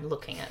time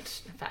looking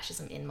at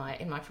fascism in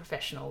my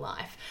professional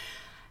life.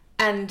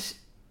 And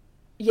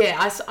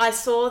yeah, I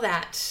saw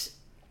that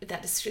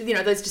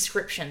those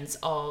descriptions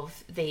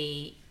of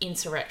the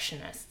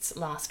insurrectionists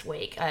last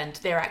week and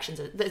their actions,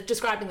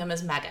 describing them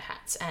as MAGA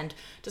hats and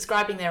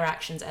describing their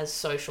actions as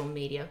social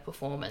media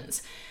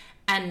performance.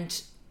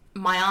 And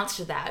my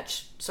answer to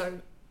that, so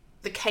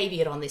the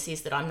caveat on this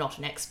is that I'm not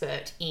an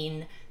expert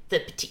in the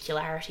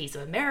particularities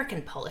of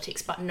American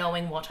politics, but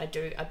knowing what I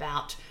do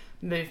about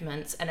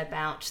movements and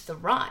about the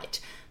right.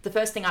 The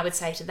first thing I would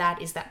say to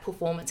that is that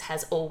performance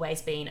has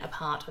always been a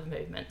part of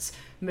movements.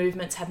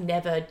 Movements have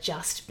never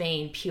just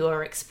been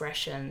pure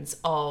expressions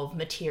of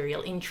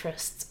material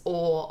interests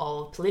or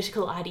of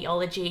political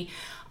ideology.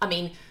 I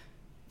mean,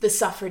 the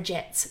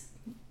suffragettes,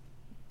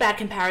 bad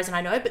comparison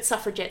I know, but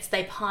suffragettes,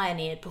 they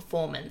pioneered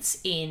performance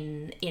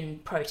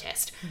in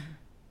protest. Mm-hmm.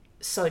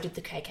 So did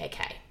the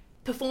KKK.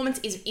 Performance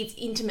is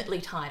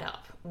intimately tied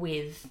up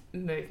with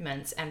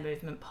movements and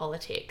movement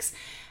politics.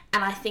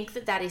 And I think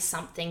that is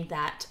something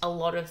that a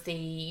lot of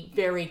the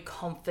very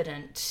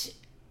confident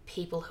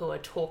people who are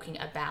talking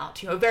about,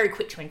 very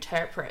quick to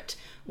interpret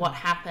what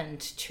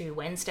happened 2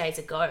 Wednesdays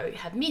ago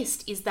have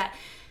missed, is that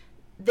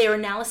their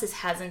analysis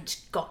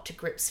hasn't got to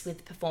grips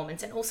with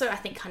performance, and also I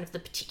think kind of the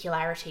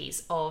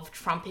particularities of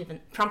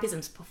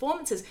Trumpism's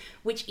performances,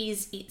 which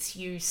is its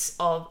use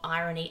of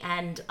irony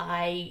and,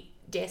 I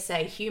dare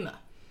say, humour.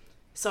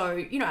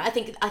 So, I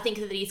think that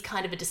it is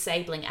kind of a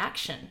disabling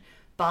action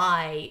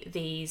by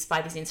these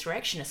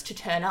insurrectionists to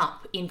turn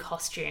up in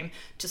costume,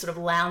 to sort of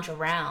lounge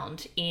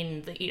around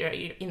in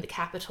the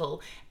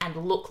Capitol and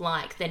look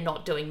like they're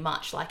not doing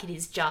much, like it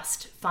is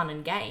just fun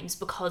and games,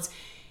 because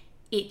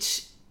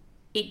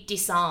it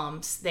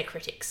disarms their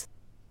critics.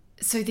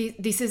 So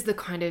this is the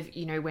kind of,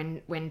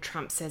 when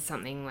Trump says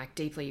something like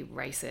deeply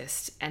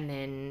racist and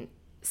then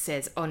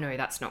says, oh no,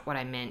 that's not what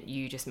I meant,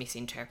 you just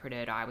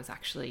misinterpreted, I was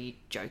actually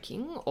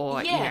joking,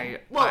 or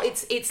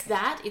it's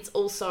that. It's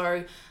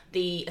also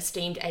the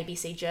esteemed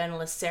ABC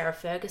journalist Sarah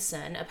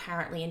Ferguson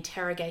apparently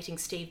interrogating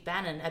Steve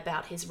Bannon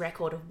about his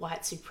record of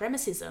white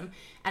supremacism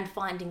and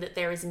finding that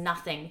there is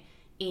nothing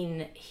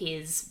in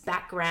his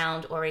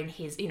background or in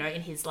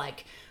his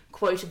like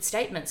quoted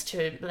statements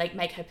to like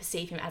make her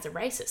perceive him as a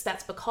racist.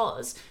 That's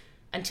because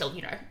until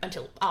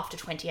after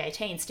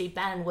 2018, Steve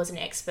Bannon was an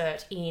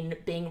expert in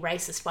being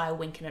racist by a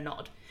wink and a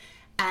nod.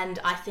 And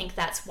I think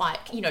that's why,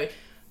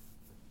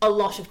 a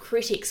lot of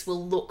critics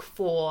will look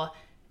for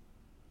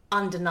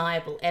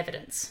undeniable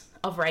evidence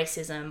of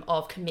racism,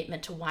 of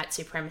commitment to white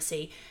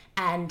supremacy,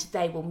 and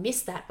they will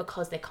miss that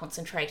because they're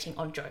concentrating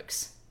on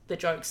jokes. The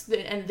jokes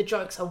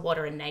are what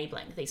are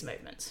enabling these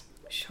movements.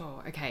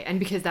 Sure, okay. And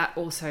because that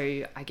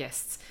also, I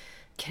guess,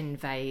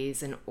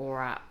 conveys an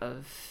aura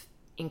of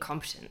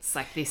incompetence,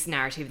 like this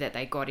narrative that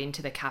they got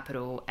into the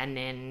Capitol and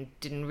then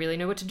didn't really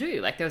know what to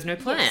do, like there was no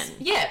plan. Yes.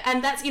 Yeah,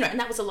 and that's and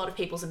that was a lot of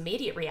people's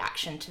immediate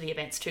reaction to the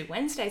events 2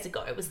 Wednesdays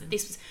ago. It was that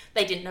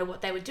they didn't know what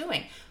they were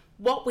doing.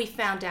 What we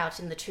found out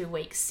in the 2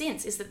 weeks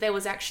since is that there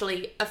was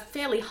actually a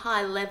fairly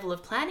high level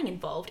of planning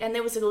involved, and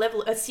there was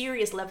a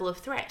serious level of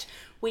threat.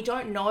 We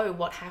don't know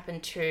what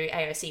happened to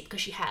AOC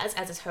because she has,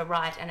 as is her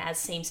right and as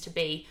seems to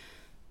be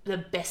the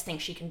best thing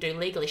she can do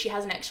legally, she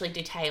hasn't actually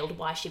detailed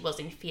why she was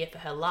in fear for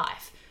her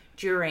life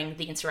during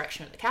the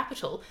insurrection at the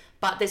Capitol,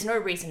 but there's no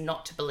reason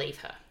not to believe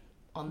her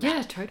on that.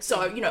 Yeah, totally.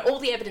 So, all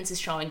the evidence is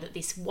showing that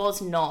this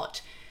wasn't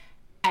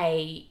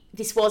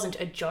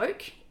a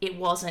joke. It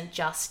wasn't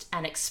just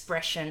an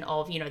expression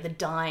of, the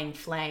dying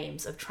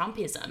flames of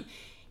Trumpism.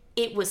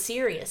 It was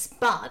serious,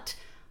 but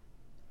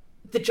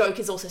the joke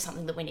is also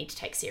something that we need to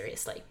take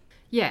seriously.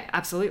 Yeah,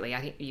 absolutely.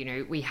 I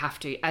think, we have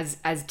to,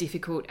 as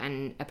difficult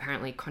and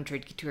apparently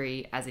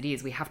contradictory as it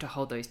is, we have to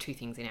hold those two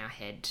things in our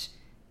head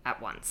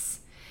at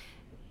once.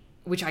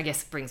 Which I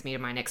guess brings me to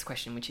my next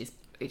question, which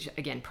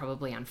again,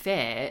 probably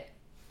unfair,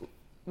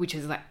 which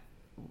is like,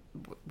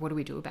 what do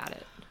we do about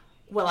it?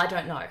 Well, I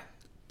don't know.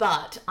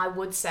 But I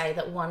would say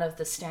that one of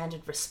the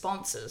standard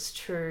responses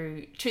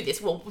to this,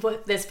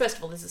 there's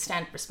a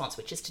standard response,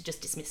 which is to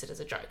just dismiss it as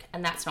a joke,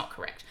 and that's not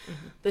correct.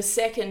 Mm-hmm. The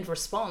second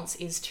response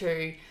is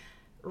to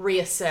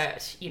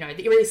reassert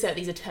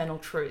these eternal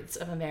truths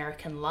of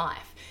American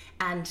life.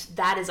 And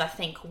that is, I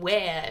think,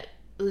 where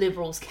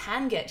liberals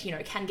can get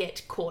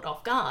caught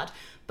off guard,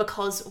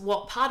 because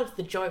what part of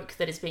the joke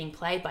that is being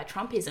played by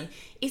Trumpism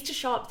is to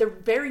show up the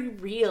very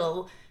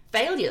real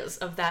failures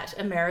of that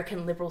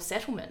American liberal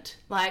settlement.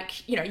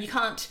 Like, you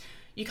can't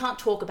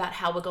talk about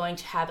how we're going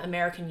to have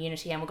American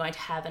unity and we're going to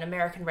have an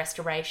American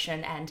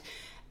restoration and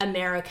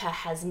America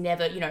has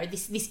never,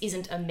 this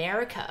isn't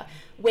America,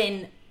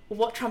 when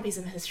what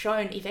Trumpism has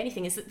shown, if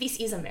anything, is that this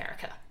is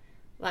America.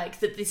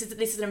 Like, that this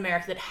is an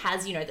America that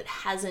has, that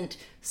hasn't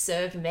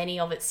served many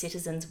of its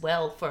citizens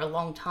well for a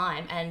long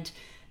time, and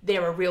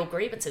there are real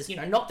grievances,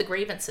 not the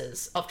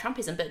grievances of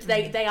Trumpism, but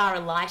they are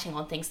alighting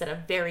on things that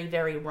are very,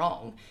 very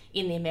wrong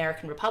in the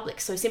American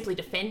Republic. So simply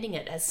defending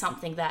it as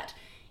something that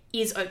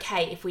is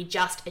okay if we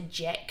just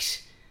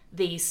eject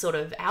these sort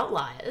of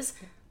outliers,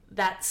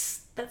 that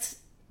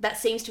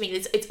seems to me,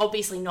 it's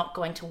obviously not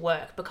going to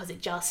work, because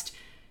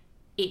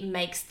it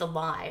makes the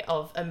lie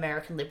of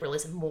American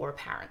liberalism more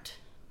apparent.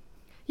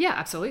 Yeah,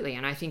 absolutely.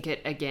 And I think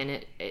it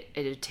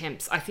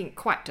attempts, I think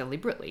quite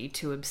deliberately,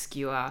 to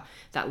obscure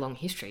that long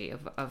history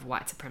of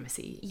white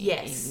supremacy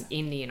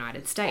in the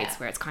United States,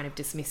 where it's kind of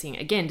dismissing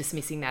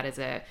that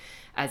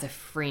as a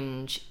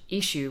fringe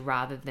issue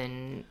rather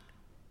than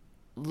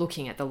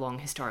looking at the long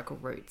historical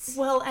roots.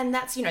 Well, and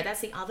that's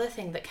the other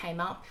thing that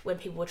came up when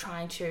people were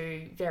trying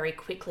to very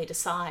quickly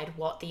decide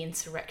what the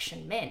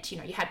insurrection meant.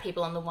 You had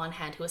people on the one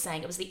hand who were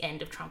saying it was the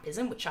end of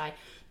Trumpism, which I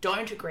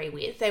don't agree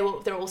with. There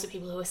are also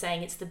people who are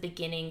saying it's the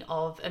beginning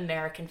of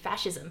American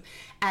fascism.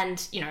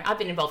 And, I've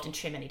been involved in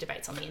too many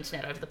debates on the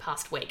internet over the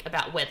past week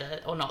about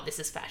whether or not this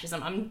is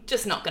fascism. I'm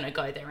just not going to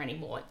go there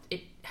anymore.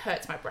 It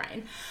hurts my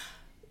brain.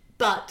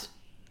 But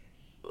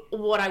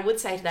what I would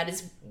say to that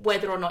is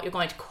whether or not you're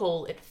going to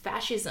call it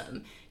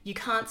fascism, you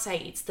can't say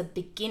it's the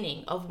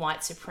beginning of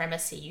white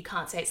supremacy. You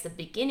can't say it's the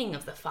beginning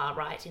of the far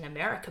right in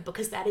America,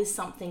 because that is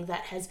something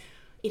that has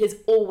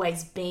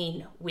always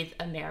been with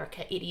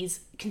America. It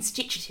is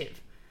constitutive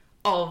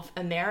of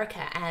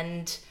America.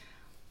 And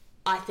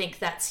I think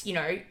that's,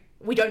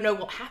 we don't know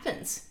what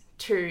happens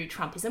to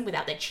Trumpism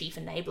without their chief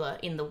enabler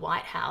in the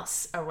White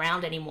House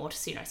around anymore to,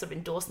 sort of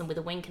endorse them with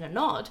a wink and a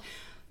nod.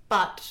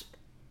 But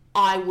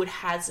I would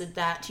hazard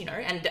that,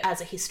 and as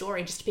a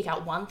historian, just to pick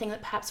out one thing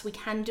that perhaps we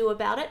can do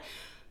about it,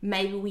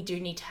 maybe we do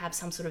need to have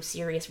some sort of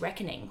serious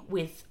reckoning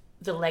with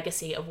the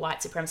legacy of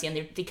white supremacy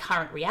and the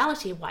current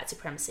reality of white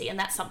supremacy. And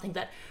that's something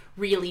that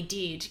really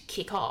did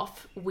kick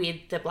off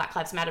with the Black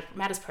Lives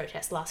Matters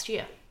protest last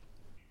year.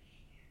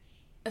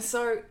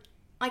 So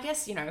I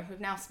guess, we've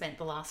now spent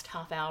the last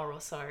half hour or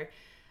so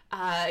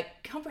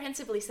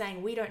comprehensively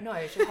saying we don't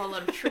know to a whole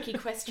lot of tricky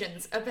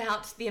questions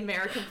about the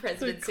American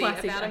presidency,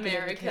 about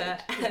America,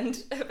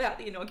 and about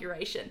the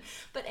inauguration.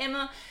 But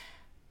Emma,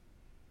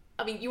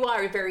 I mean, you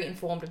are a very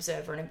informed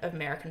observer of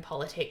American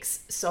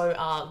politics, so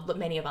are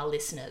many of our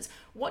listeners.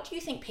 What do you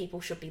think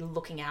people should be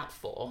looking out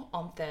for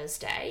on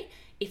Thursday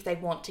if they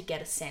want to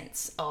get a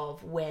sense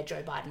of where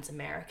Joe Biden's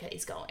America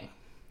is going?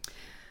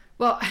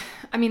 Well,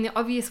 I mean, the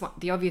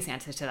obvious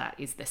answer to that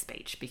is the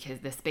speech, because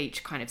the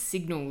speech kind of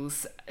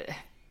signals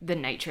the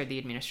nature of the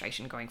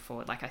administration going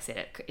forward. Like I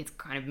said, it's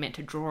kind of meant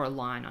to draw a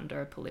line under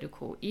a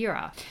political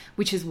era,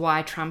 which is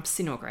why Trump's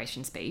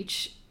inauguration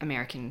speech,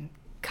 American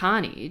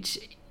Carnage,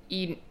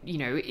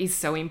 is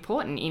so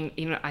important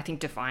in I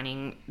think,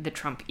 defining the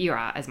Trump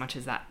era, as much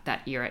as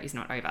that era is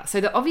not over. So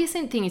the obvious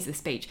thing is the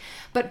speech,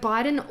 but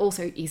Biden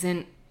also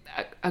isn't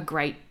a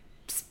great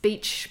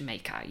speech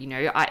maker.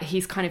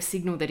 He's kind of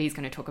signaled that he's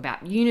going to talk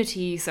about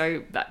unity,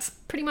 so that's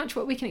pretty much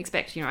what we can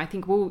expect. I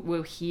think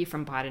we'll hear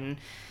from Biden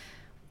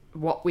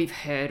what we've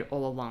heard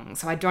all along.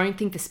 So I don't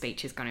think the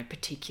speech is going to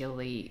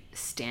particularly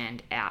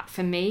stand out.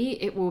 For me,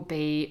 it will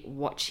be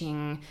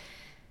watching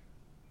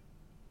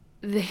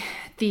the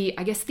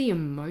I guess the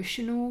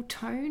emotional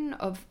tone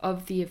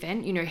of the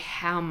event.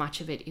 How much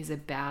of it is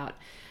about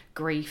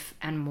grief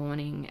and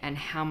mourning, and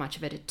how much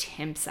of it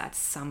attempts at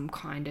some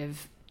kind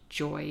of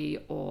joy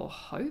or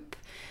hope,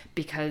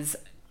 because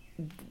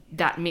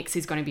that mix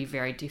is going to be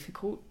very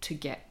difficult to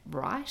get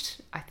right,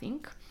 I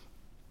think.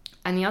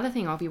 And the other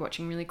thing I'll be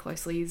watching really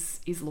closely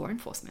is law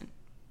enforcement,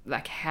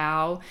 like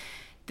how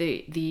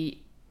the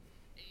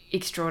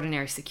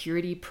extraordinary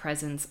security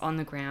presence on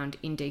the ground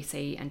in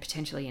DC and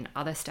potentially in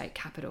other state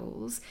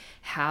capitals,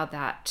 how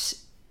that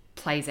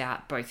plays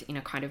out both in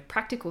a kind of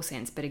practical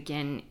sense, but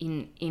again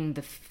in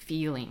the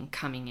feeling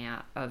coming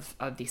out of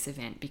this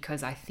event.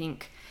 Because I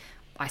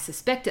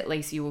suspect at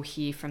least you will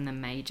hear from the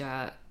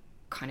major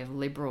kind of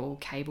liberal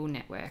cable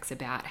networks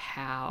about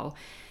how,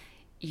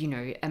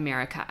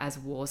 America as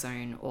war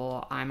zone,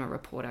 or I'm a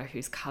reporter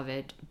who's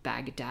covered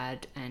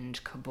Baghdad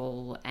and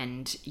Kabul,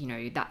 and,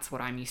 that's what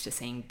I'm used to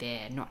seeing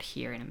there, not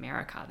here in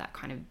America. That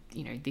kind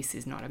of, this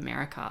is not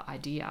America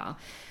idea,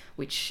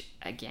 which,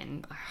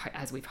 again,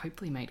 as we've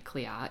hopefully made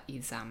clear,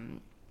 is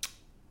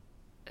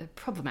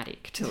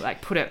problematic, to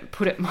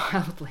put it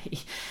mildly.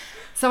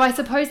 So I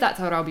suppose that's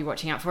what I'll be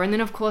watching out for. And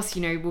then, of course,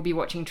 we'll be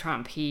watching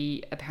Trump.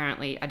 He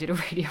apparently, I did a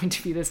radio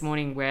interview this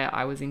morning where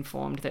I was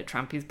informed that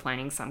Trump is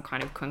planning some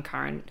kind of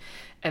concurrent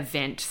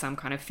event, some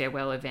kind of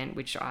farewell event,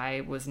 which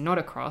I was not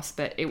across.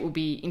 But it will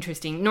be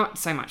interesting, not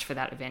so much for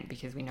that event,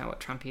 because we know what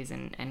Trump is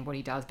and what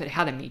he does, but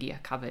how the media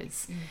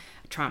covers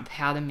Trump,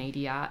 how the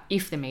media,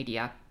 if the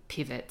media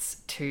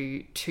pivots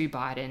to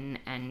Biden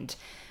and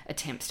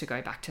attempts to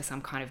go back to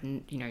some kind of,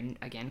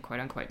 again, quote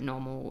unquote,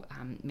 normal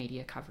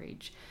media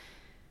coverage.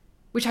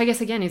 Which I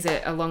guess, again, is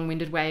a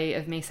long-winded way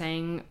of me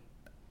saying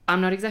I'm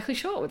not exactly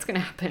sure what's going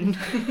to happen.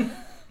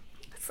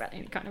 That's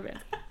that kind of it.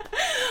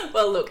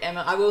 Well, look,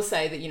 Emma, I will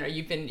say that,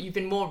 you've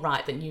been more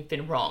right than you've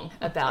been wrong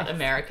about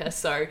America.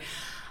 So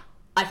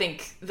I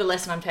think the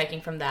lesson I'm taking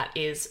from that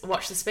is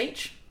watch the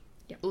speech,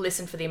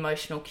 listen for the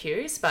emotional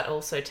cues, but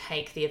also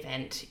take the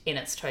event in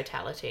its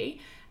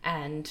totality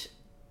and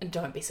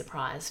don't be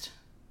surprised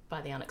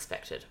by the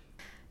unexpected.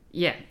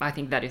 Yeah, I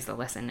think that is the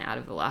lesson out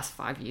of the last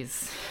 5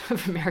 years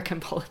of American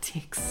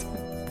politics,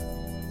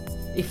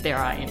 if there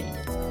are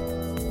any.